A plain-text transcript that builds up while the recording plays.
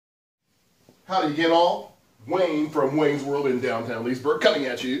Howdy again all. Wayne from Wayne's World in downtown Leesburg coming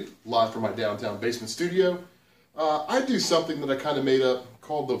at you live from my downtown basement studio. I do something that I kind of made up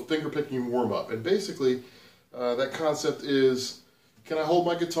called the fingerpicking warm-up, and basically that concept is, can I hold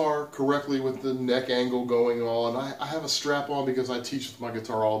my guitar correctly with the neck angle going on? I have a strap on because I teach with my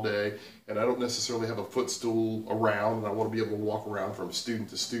guitar all day and I don't necessarily have a footstool around, and I want to be able to walk around from student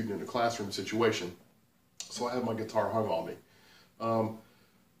to student in a classroom situation. So I have my guitar hung on me.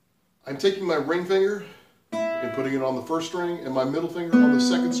 I'm taking my ring finger and putting it on the first string, and my middle finger on the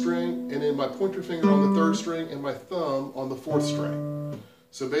second string, and then my pointer finger on the third string, and my thumb on the fourth string.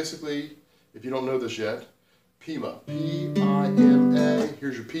 So basically, if you don't know this yet, Pima, P-I-M-A,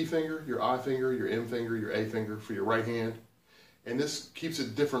 here's your P finger, your I finger, your M finger, your A finger for your right hand. And this keeps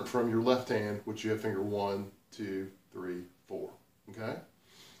it different from your left hand, which you have finger 1, 2, 3, 4, okay?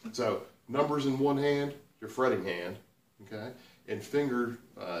 So numbers in one hand, your fretting hand, okay? And finger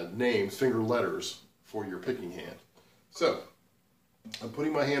names, finger letters for your picking hand. So I'm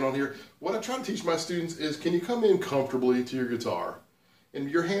putting my hand on here. What I try to teach my students is, can you come in comfortably to your guitar? And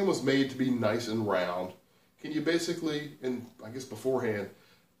your hand was made to be nice and round. Can you basically, and I guess beforehand,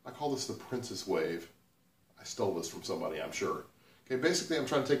 I call this the princess wave. I stole this from somebody, I'm sure. Okay, basically I'm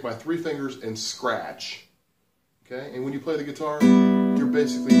trying to take my three fingers and scratch. Okay, and when you play the guitar, you're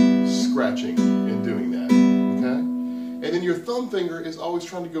basically scratching and doing that. Okay? And then your thumb finger is always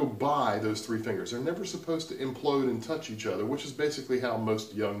trying to go by those three fingers. They're never supposed to implode and touch each other, which is basically how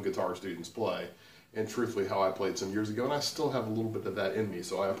most young guitar students play. And truthfully how I played some years ago, and I still have a little bit of that in me.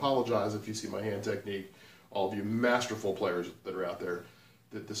 So I apologize if you see my hand technique, all of you masterful players that are out there,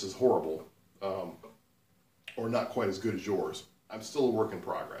 that this is horrible, or not quite as good as yours. I'm still a work in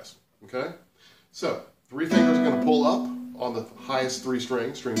progress, okay? So, three fingers are going to pull up on the highest three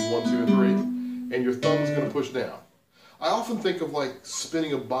strings, strings 1, 2, and 3, and your thumb is going to push down. I often think of like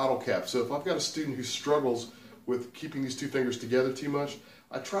spinning a bottle cap. So if I've got a student who struggles with keeping these two fingers together too much,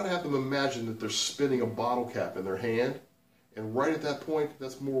 I try to have them imagine that they're spinning a bottle cap in their hand, and right at that point,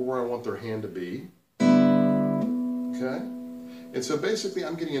 that's more where I want their hand to be. Okay? And so basically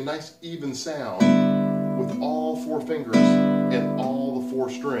I'm getting a nice even sound with all four fingers and all the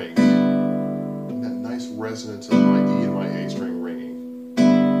four strings. And that nice resonance of my E and my A string ringing.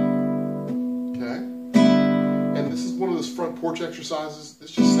 Okay? And this is one of those front porch exercises.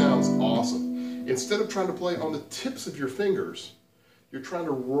 This just sounds awesome. Instead of trying to play on the tips of your fingers, you're trying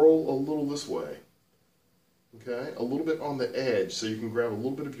to roll a little this way. Okay? A little bit on the edge so you can grab a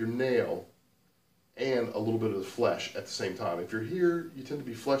little bit of your nail and a little bit of the flesh at the same time. If you're here, you tend to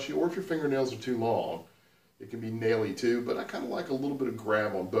be fleshy, or if your fingernails are too long, it can be naily too, but I kind of like a little bit of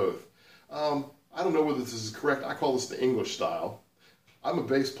grab on both. I don't know whether this is correct. I call this the English style. I'm a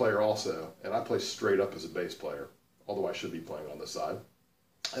bass player also, and I play straight up as a bass player, although I should be playing on this side.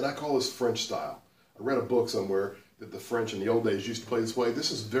 And I call this French style. I read a book somewhere that the French in the old days used to play this way.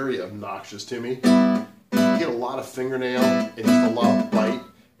 This is very obnoxious to me. You get a lot of fingernail and just a lot of bite,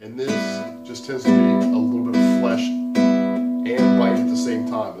 and this just tends to be a little bit of flesh and bite at the same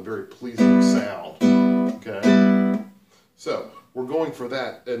time, a very pleasing sound. Okay? So, we're going for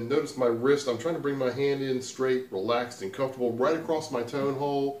that, and notice my wrist, I'm trying to bring my hand in straight, relaxed, and comfortable. Right across my tone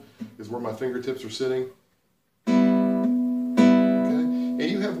hole is where my fingertips are sitting. Okay? And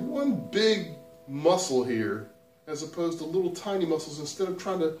you have one big muscle here, as opposed to little tiny muscles. Instead of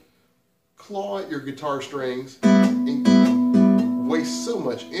trying to claw at your guitar strings and waste so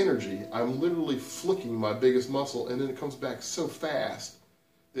much energy, I'm literally flicking my biggest muscle, and then it comes back so fast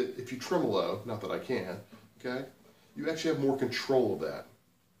that if you tremolo, not that I can, okay, you actually have more control of that.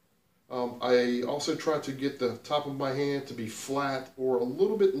 I also try to get the top of my hand to be flat or a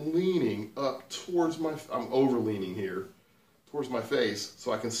little bit leaning up towards my, I'm over leaning here, towards my face,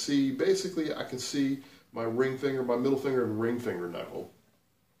 so I can see, basically I can see my ring finger, my middle finger, and ring finger knuckle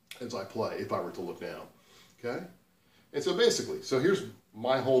as I play, if I were to look down, okay? And so basically, so here's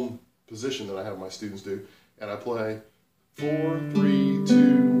my home position that I have my students do, and I play 4, 3,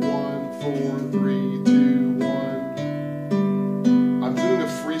 2, 1, 4, 3, 2, 1. I'm doing a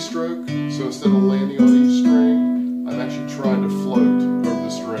free stroke, so instead of landing on each string, I'm actually trying to float over the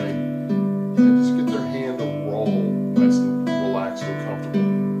string and just get their hand to roll nice and relaxed and comfortable.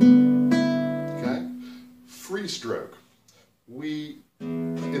 Okay? Free stroke.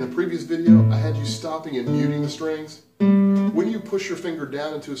 In the previous video, I had you stopping and muting the strings. When you push your finger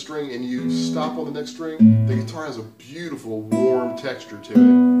down into a string and you stop on the next string, the guitar has a beautiful warm texture to it.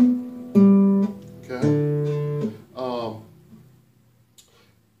 Okay?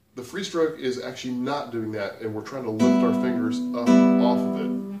 The free stroke is actually not doing that, and we're trying to lift our fingers up off of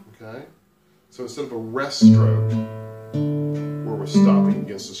it. Okay? So instead of a rest stroke, where we're stopping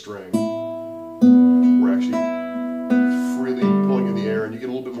against the string, We're actually freely pulling in the air, and you get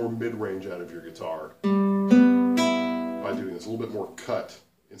a little bit more mid-range out of your guitar by doing this. A little bit more cut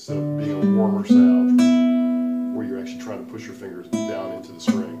instead of being a warmer sound where you're actually trying to push your fingers down into the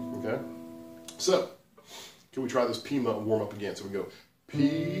string, okay? So, can we try this P warm-up again? So we go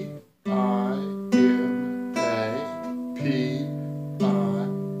P-I-M-A, P-I-M-A.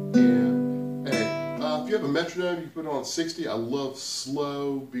 If you have a metronome, you can put it on 60. I love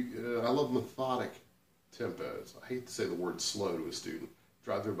slow, I love methodic tempos. I hate to say the word slow to a student.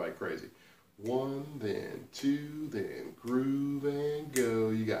 Drives everybody crazy. 1, then 2, then groove and go.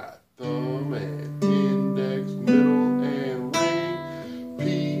 You got thumb and index, middle and ring,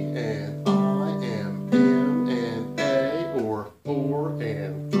 P and I and M and A, or 4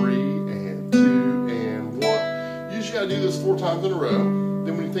 and 3 and 2 and 1. You just got to do this 4 times in a row.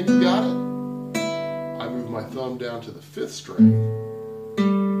 Then when you think you got it, I move my thumb down to the 5th string.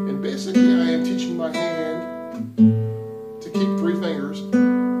 And basically I am teaching my hand to keep 3 fingers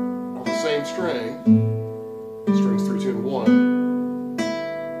on the same string, strings 3, 2, and 1,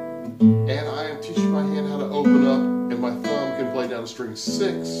 and I am teaching my hand how to open up, and my thumb can play down to string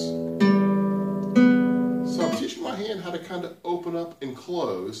 6. So I'm teaching my hand how to kind of open up and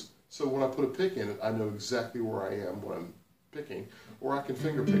close, so when I put a pick in it, I know exactly where I am when I'm picking, or I can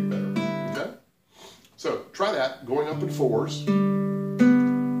finger pick better, okay? So try that, going up in 4s.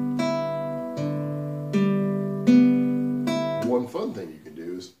 One fun thing you can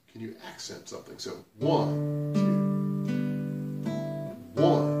do is, can you accent something? So 1, 2,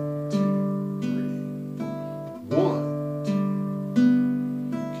 1, 2, 3, 1, 2.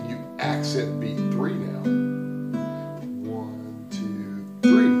 Can you accent beat 3 now? 1, 2,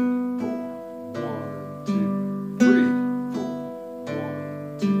 3, 4. 1, 2, 3, 4.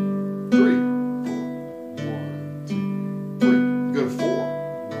 1, 2, 3, 4. 1, 2, 3. Go to 4.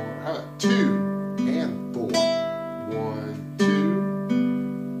 How about 2 and 4? 1, 2,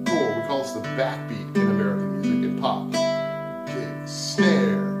 4. We call this the backbeat in American music and pop. Kick,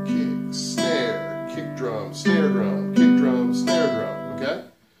 snare, kick drum, snare drum, kick drum, snare drum, okay?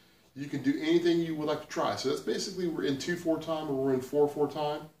 You can do anything you would like to try. So that's basically, we're in 2/4 time or we're in 4/4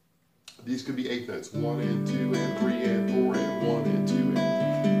 time. These could be 8th notes, 1 and 2 and 3 and 4 and 1 and 2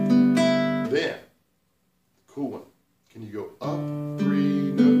 and 3. Then, cool one. Can you go up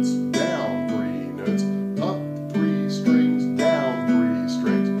 3 notes, down 3 notes, up 3 strings, down 3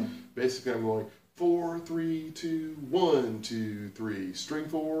 strings? Basically, I'm going 4, 3, 2, 1, 2, 3, string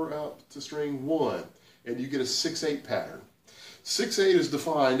 4 up to string 1, and you get a 6/8 pattern. 6/8 is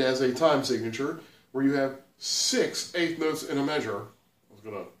defined as a time signature where you have 6 8th notes in a measure. I was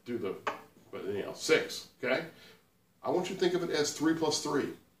going to do but anyhow, 6, okay? I want you to think of it as 3 plus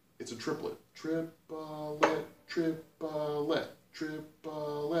 3. It's a triplet. Triplet, triplet,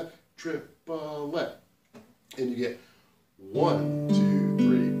 triplet, triplet. And you get 1, 2,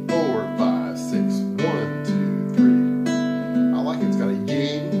 3, 4, 5, 6. 1, 2, 3. I like it. It's got a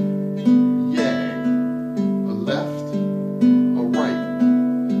yin, yang, a left, a right,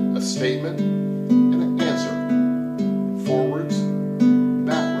 a statement, and an answer. Forwards,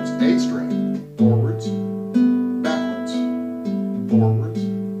 backwards. A string. Forwards, backwards. Forwards,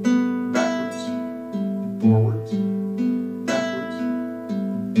 backwards. Forwards, backwards.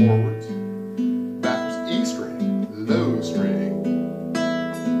 Forwards, backwards. E string. Low string.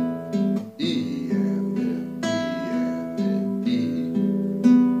 E and then E and then E.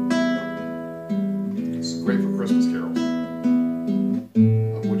 It's great for Christmas carols,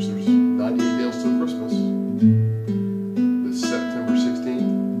 of which there's 98 Days Till Christmas this September 16th.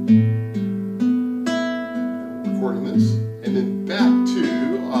 We're recording this, and then back to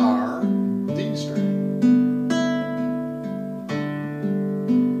our D string.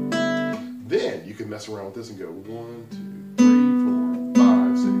 Then you can mess around with this and go 1, 2, 3, 4,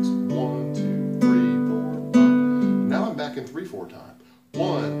 5, 6. 1, 2, 3, 4, 5. Now I'm back in 3/4 time.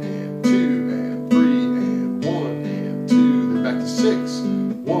 1 and 2 and 3 and 1 and 2. Then back to 6.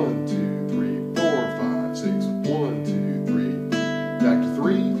 1, 2, 3, 4, 5, 6. 1, 2, 3. Back to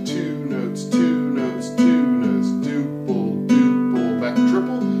 3. 2 notes, 2 notes, 2 notes. Duple, duple. Back to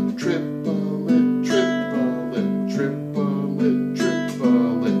triple. Triplet, triplet, triplet,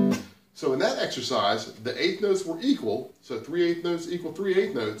 triplet. So in that exercise, the 8th notes were equal. So 3 8th notes equal 3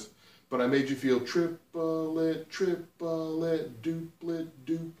 8th notes. But I made you feel triplet, triplet, duplet,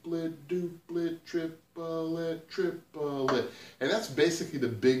 duplet, duplet, triplet, triplet. And that's basically the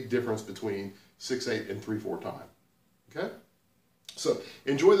big difference between 6/8 and 3/4 time. Okay? So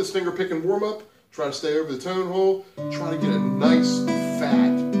enjoy this finger picking warm-up. Try to stay over the tone hole. Try to get a nice,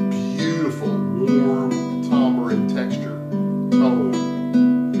 fat, beautiful, warm timbre and texture tone.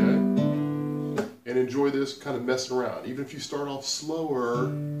 Okay? and enjoy this kind of messing around. Even if you start off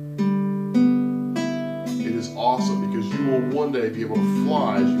slower, it is awesome because you will one day be able to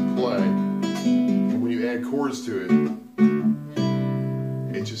fly as you play. And when you add chords to it,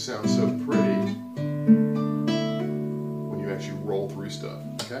 it just sounds so pretty when you actually roll through stuff.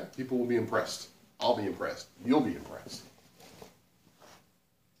 Okay? People will be impressed. I'll be impressed. You'll be impressed.